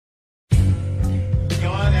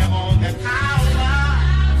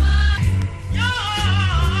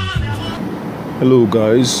Hello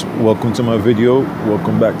guys, welcome to my video,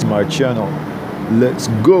 welcome back to my channel. Let's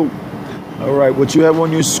go. All right, what you have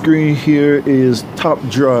on your screen here is Top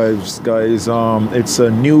Drives, guys. It's a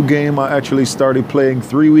new game I actually started playing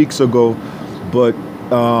 3 weeks ago, but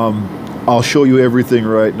I'll show you everything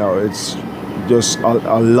right now. It's just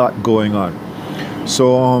a lot going on.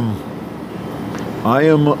 So I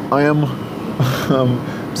am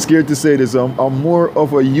scared to say this. I'm more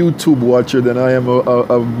of a YouTube watcher than I am a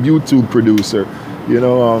YouTube producer. You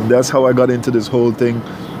know, that's how I got into this whole thing,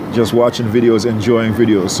 just watching videos, enjoying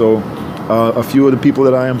videos. So a few of the people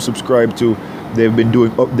that I am subscribed to, they've been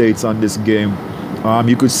doing updates on this game.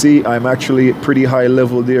 You could see I'm actually pretty high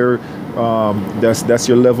level there. That's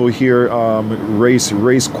your level here.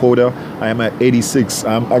 Race quota, I am at 86.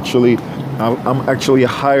 I'm actually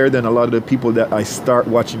higher than a lot of the people that I start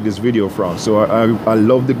watching this video from. So I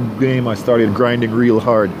love the game. I started grinding real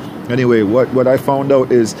hard. Anyway, what I found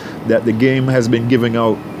out is that the game has been giving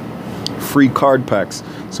out free card packs.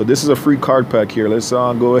 So this is a free card pack here. Let's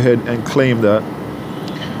go ahead and claim that.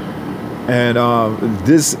 And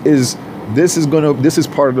this is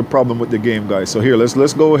part of the problem with the game, guys. So here,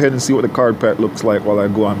 let's go ahead and see what the card pack looks like while I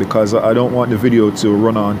go on, because I don't want the video to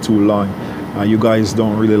run on too long. You guys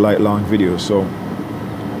don't really like long videos, so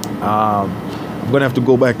I'm gonna have to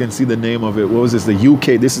go back and see the name of it. What was this? The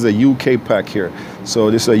UK. This is a UK pack here.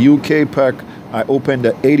 So this is a UK pack. I opened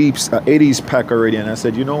the 80s pack already, and I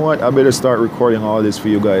said, you know what? I better start recording all this for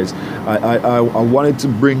you guys. I wanted to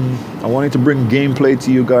bring gameplay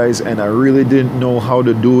to you guys, and I really didn't know how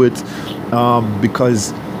to do it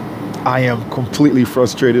because I am completely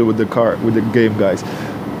frustrated with the game, guys.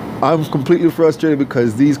 I'm completely frustrated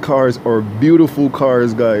because these cars are beautiful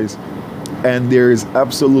cars, guys, and there is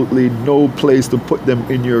absolutely no place to put them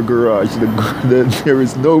in your garage. There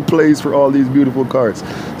is no place for all these beautiful cars.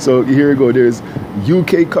 So here we go. There's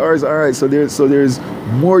UK cars. All right, so there's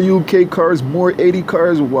more UK cars, more 80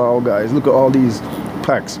 cars. Wow, guys, look at all these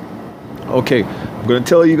packs. Okay, I'm gonna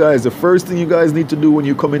tell you guys, the first thing you guys need to do when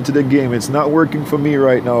you come into the game, it's not working for me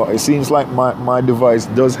right now. It seems like my device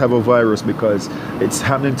does have a virus, because it's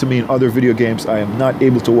happening to me in other video games. I am not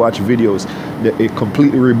able to watch videos. It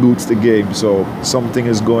completely reboots the game, so something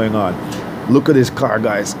is going on. Look at this car,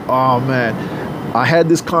 guys. Oh man, I had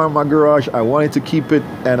this car in my garage. I wanted to keep it,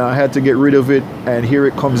 and I had to get rid of it, and here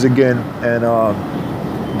it comes again. And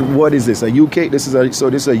what is this? A UK? This is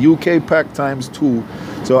a UK pack times 2.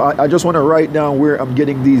 So I just want to write down where I'm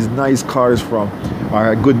getting these nice cars from. All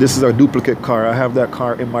right, good. This is a duplicate car. I have that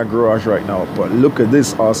car in my garage right now. But look at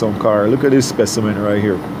this awesome car. Look at this specimen right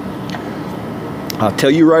here. I'll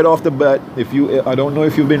tell you right off the bat, I don't know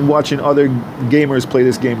if you've been watching other gamers play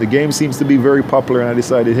this game. The game seems to be very popular, and I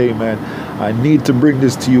decided, hey man, I need to bring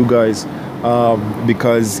this to you guys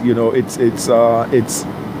because you know it's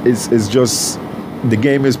just. The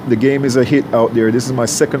game is a hit out there. This is my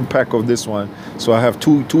second pack of this one, so I have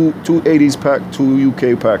two 80s pack, 2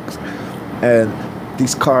 UK packs, and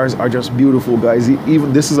these cars are just beautiful, guys.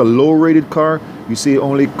 Even this is a low rated car. You see, it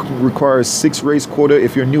only requires 6 race quota.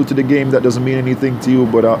 If you're new to the game, that doesn't mean anything to you,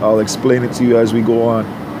 but I'll explain it to you as we go on.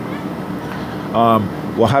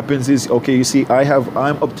 What happens is, okay, you see,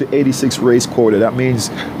 I'm up to 86 race quota. That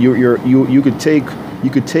means you could take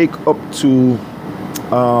up to.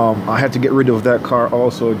 I had to get rid of that car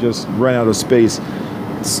also, just ran out of space.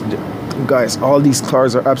 Guys, all these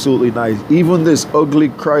cars are absolutely nice. Even this ugly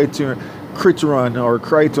Criton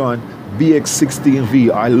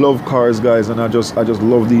BX16V. I love cars, guys, and I just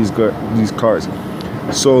love these cars.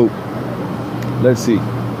 So let's see.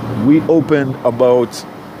 We opened about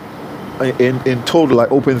in total. I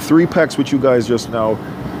opened 3 packs with you guys just now.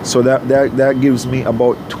 So that gives me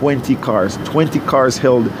about 20 cars. 20 cars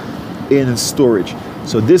held in storage.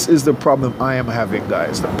 So this is the problem I am having,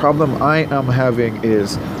 guys. The problem I am having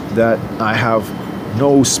is that I have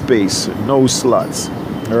no space, no slots.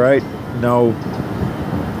 All right, now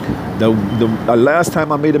the last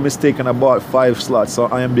time I made a mistake and I bought 5 slots, so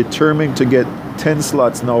I am determined to get 10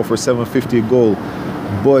 slots now for 750 gold.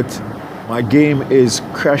 But my game is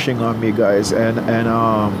crashing on me, guys, and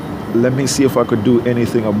let me see if I could do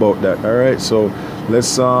anything about that. All right, so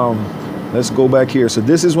let's go back here. So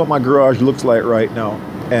this is what my garage looks like right now,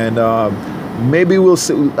 and maybe we'll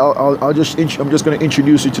see. I'm just going to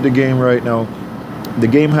introduce you to the game right now. The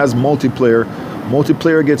game has multiplayer.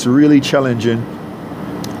 Multiplayer gets really challenging,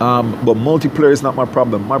 but multiplayer is not my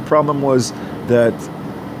problem. My problem was that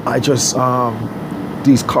I just all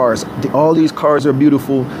these cars are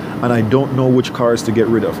beautiful, and I don't know which cars to get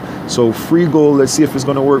rid of. So free gold. Let's see if it's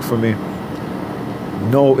going to work for me.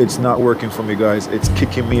 No, it's not working for me, guys. It's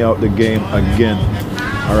kicking me out the game again.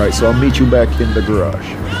 All right, so I'll meet you back in the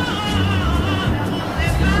garage.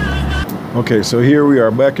 Okay, so here we are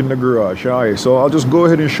back in the garage. All right, so I'll just go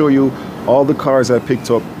ahead and show you all the cars I picked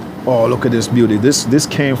up. Oh, look at this beauty. This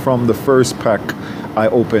came from the first pack I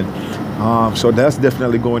opened. So that's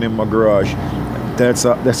definitely going in my garage.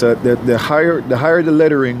 The higher the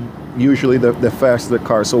lettering, usually the faster the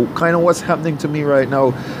car. So kind of what's happening to me right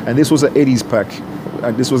now, and this was an 80s pack.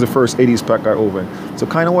 This was the first 80s pack I opened. So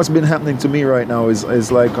kind of what's been happening to me right now is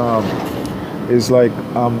like I'm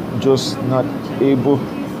just not able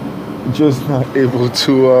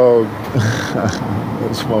to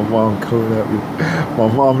that's my mom coming at me. My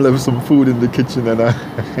mom left some food in the kitchen and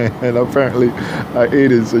and apparently I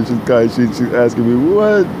ate it, so she's asking me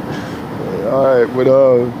what. Alright, but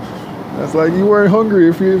that's like, you weren't hungry.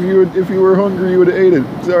 If you were hungry, you would have ate it.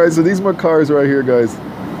 Alright, so these are my cars right here, guys.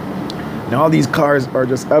 Now these cars are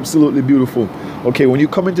just absolutely beautiful. Okay, when you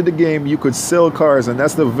come into the game, you could sell cars, and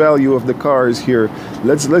that's the value of the cars here.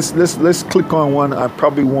 Let's click on one. I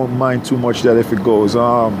probably won't mind too much that if it goes.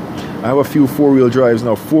 I have a few four-wheel drives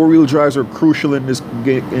now. Four-wheel drives are crucial in this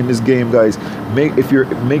game, guys.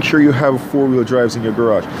 Make sure you have four-wheel drives in your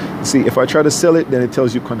garage. See, if I try to sell it, then it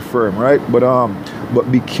tells you confirm, right? But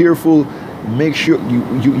be careful. Make sure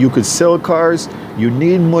you could sell cars. You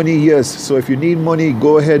need money, yes. So if you need money,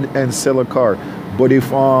 go ahead and sell a car. But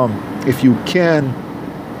if you can,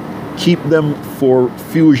 keep them for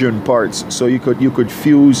fusion parts, so you could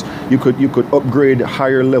upgrade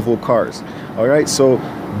higher level cars. All right, so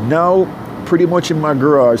now pretty much in my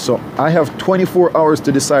garage, so I have 24 hours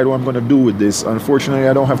to decide what I'm going to do with this. Unfortunately,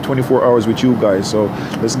 I don't have 24 hours with you guys, so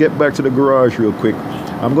let's get back to the garage real quick.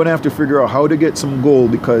 I'm going to have to figure out how to get some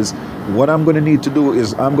gold, because what I'm going to need to do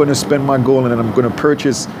is I'm going to spend my gold and I'm going to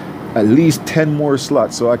purchase at least 10 more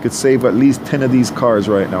slots, so I could save at least 10 of these cars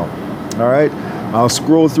right now. All right, I'll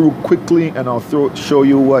scroll through quickly and I'll show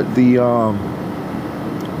you what the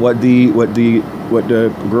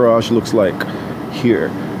garage looks like here.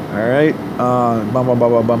 All right,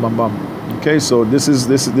 okay, so this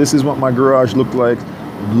is what my garage looked like.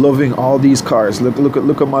 Loving all these cars. Look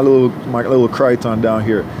at my little Crichton down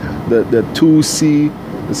here. The 2C.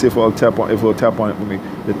 Let's see if it'll tap on it for me.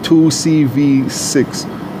 The 2C V6.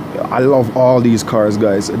 I love all these cars,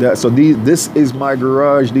 guys. This is my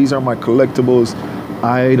garage. These are my collectibles.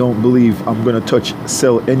 I don't believe I'm gonna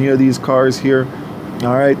sell any of these cars here.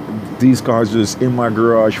 All right, these cars are just in my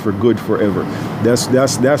garage for good forever.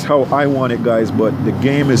 That's how I want it, guys. But the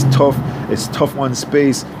game is tough. It's tough on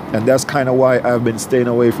space, and that's kind of why I've been staying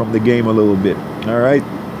away from the game a little bit. All right,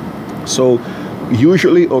 so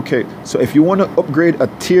usually, okay, so if you want to upgrade a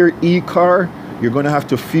tier E car, you're gonna have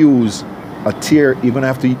to fuse a tier.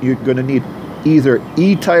 You're gonna need either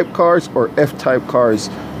E-type cars or F-type cars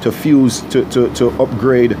to fuse to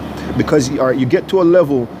upgrade, because you get to a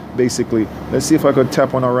level. Basically, let's see if I could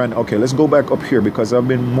tap on a run. Okay, let's go back up here, because I've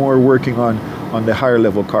been more working on the higher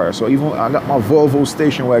level car. So even I got my Volvo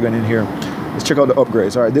station wagon in here. Let's check out the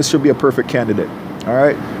upgrades. All right, this should be a perfect candidate. All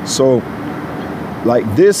right, so like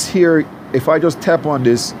this here, if I just tap on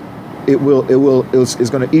this, it's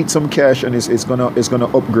gonna eat some cash, and it's gonna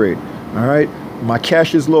upgrade. All right, my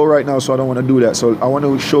cash is low right now, so I don't want to do that. So I want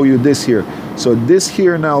to show you this here. So this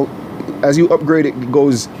here now, as you upgrade it, it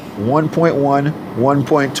goes 1.1,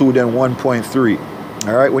 1.2, then 1.3.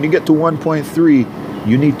 All right, when you get to 1.3,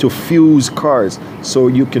 you need to fuse cars. So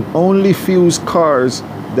you can only fuse cars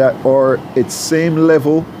that are its same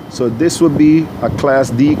level. So this would be a Class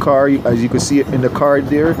D car, as you can see it in the card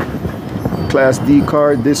there. Class D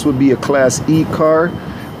car. This would be a Class E car.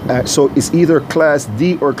 So it's either Class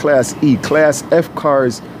D or Class E. Class F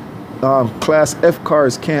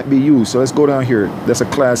cars can't be used. So let's go down here. That's a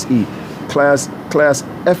Class E. Class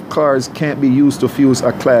F cars can't be used to fuse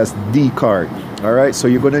a Class D car. All right, so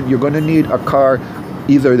you're gonna need a car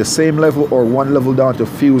either the same level or one level down to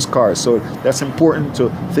fuse cars. So that's important to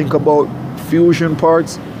think about fusion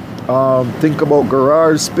parts. Think about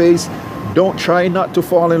garage space. Don't try not to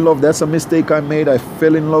fall in love. That's a mistake I made. I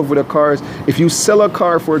fell in love with the cars. If you sell a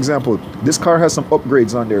car, for example, this car has some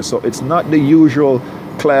upgrades on there, so it's not the usual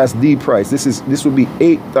Class D price. This would be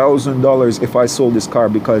 $8,000 if I sold this car,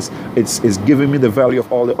 because it's giving me the value of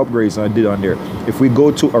all the upgrades I did on there. If we go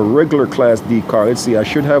to a regular Class D car, let's see, I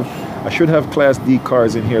should have Class D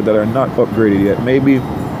cars in here that are not upgraded yet. Maybe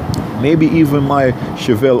even my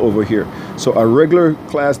Chevelle over here. So a regular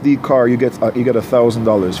Class D car, you get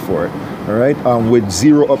 $1,000 for it. All right, with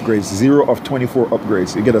 0 upgrades, 0 of 24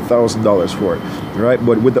 upgrades, you get $1,000 for it. All right,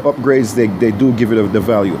 but with the upgrades, they do give it the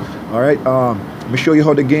value. All right, let me show you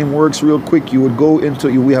how the game works real quick. You would go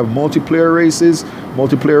into, we have multiplayer races.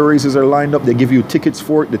 Multiplayer races are lined up. They give you tickets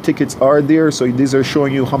for it. The tickets are there, so these are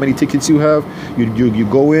showing you how many tickets you have. You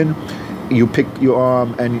go in. you pick your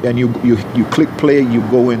and you click play, you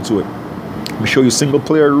go into it. Let me show you single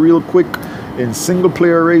player real quick. In single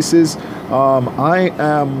player races, I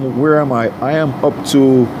am, where am I? I am up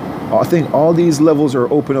to, I think all these levels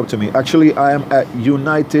are open up to me. Actually, I am at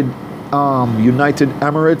United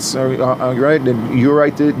Emirates, right? The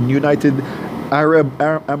United Arab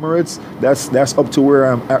Emirates. That's up to where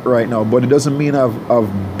I'm at right now. But it doesn't mean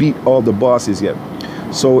I've beat all the bosses yet.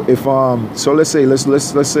 So if so let's say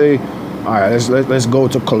all right, let's go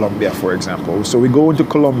to Colombia, for example. So we go into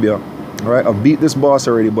Colombia. All right, I've beat this boss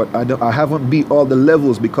already, but I haven't beat all the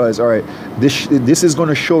levels because, all right, this is going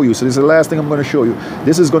to show you. So this is the last thing I'm going to show you.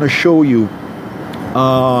 This is going to show you,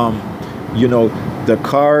 you know, the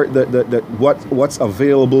car, what's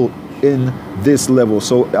available in this level.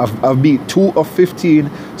 So I've beat 2 of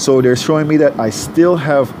 15. So they're showing me that I still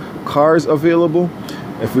have cars available.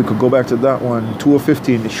 If we could go back to that one, 2 of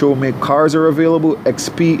 15, show me cars are available,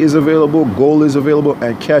 XP is available, gold is available,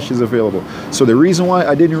 and cash is available. So the reason why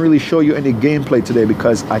I didn't really show you any gameplay today,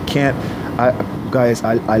 because guys,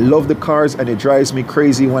 I love the cars, and it drives me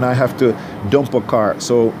crazy when I have to dump a car.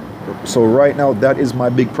 So right now, that is my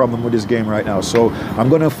big problem with this game right now. So I'm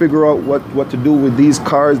gonna figure out what to do with these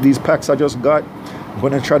cars, these packs I just got. I'm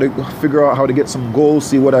gonna try to figure out how to get some gold,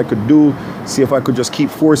 see what I could do, see if I could just keep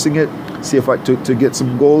forcing it, see if to get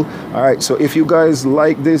some gold. All right, so if you guys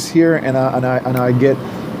like this here, and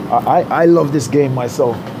I love this game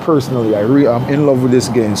myself personally. I'm in love with this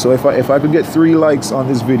game. So if I could get 3 likes on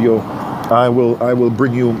this video, I will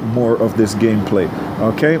bring you more of this gameplay.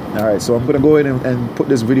 Okay, all right, so I'm gonna go ahead and put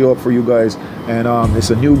this video up for you guys. And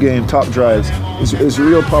it's a new game, Top Drives. It's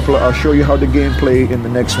real popular. I'll show you how the gameplay in the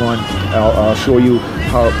next one. I'll show you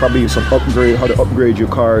how to upgrade your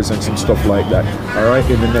cars and some stuff like that. All right,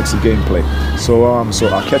 in the next gameplay. So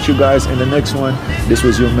I'll catch you guys in the next one. This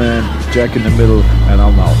was your man Jack in the Middle, and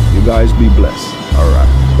I'm out. You guys be blessed. All right,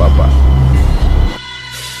 bye bye.